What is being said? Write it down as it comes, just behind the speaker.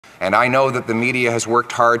And I know that the media has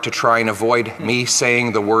worked hard to try and avoid me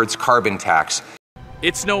saying the words carbon tax.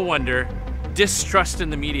 It's no wonder distrust in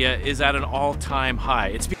the media is at an all-time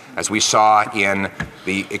high. As we saw in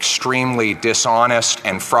the extremely dishonest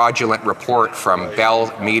and fraudulent report from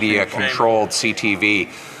Bell Media-controlled CTV.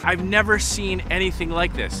 I've never seen anything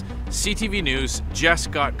like this. CTV News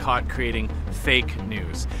just got caught creating fake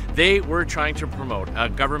news. They were trying to promote a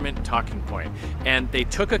government talking point, and they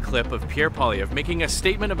took a clip of Pierre making a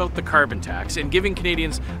statement about the carbon tax and giving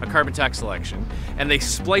Canadians a carbon tax election, and they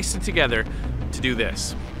spliced it together to do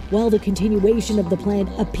this. While the continuation of the plan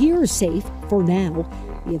appears safe for now,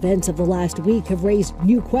 the events of the last week have raised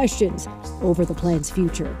new questions over the plan's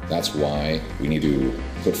future. That's why we need to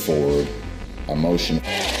put forward a motion.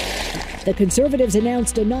 The Conservatives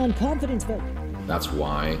announced a non-confidence vote. That's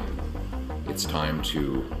why it's time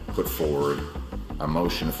to put forward a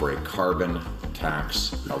motion for a carbon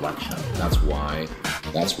tax election. That's why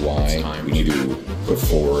we need to put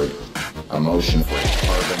forward a motion for a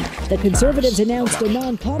carbon. The Conservatives announced election. a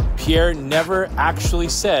non-confidence. Pierre never actually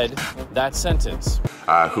said that sentence.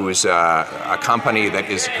 Who is a company that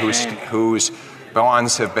is whose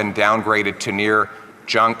bonds have been downgraded to near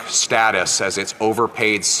junk status as its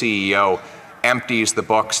overpaid CEO empties the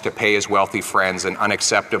books to pay his wealthy friends an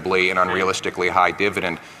unacceptably and unrealistically high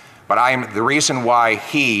dividend. But the reason why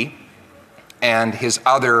he and his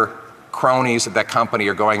other cronies at that company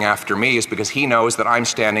are going after me is because he knows that I'm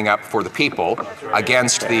standing up for the people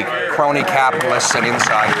against the crony capitalists and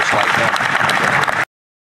insiders like him.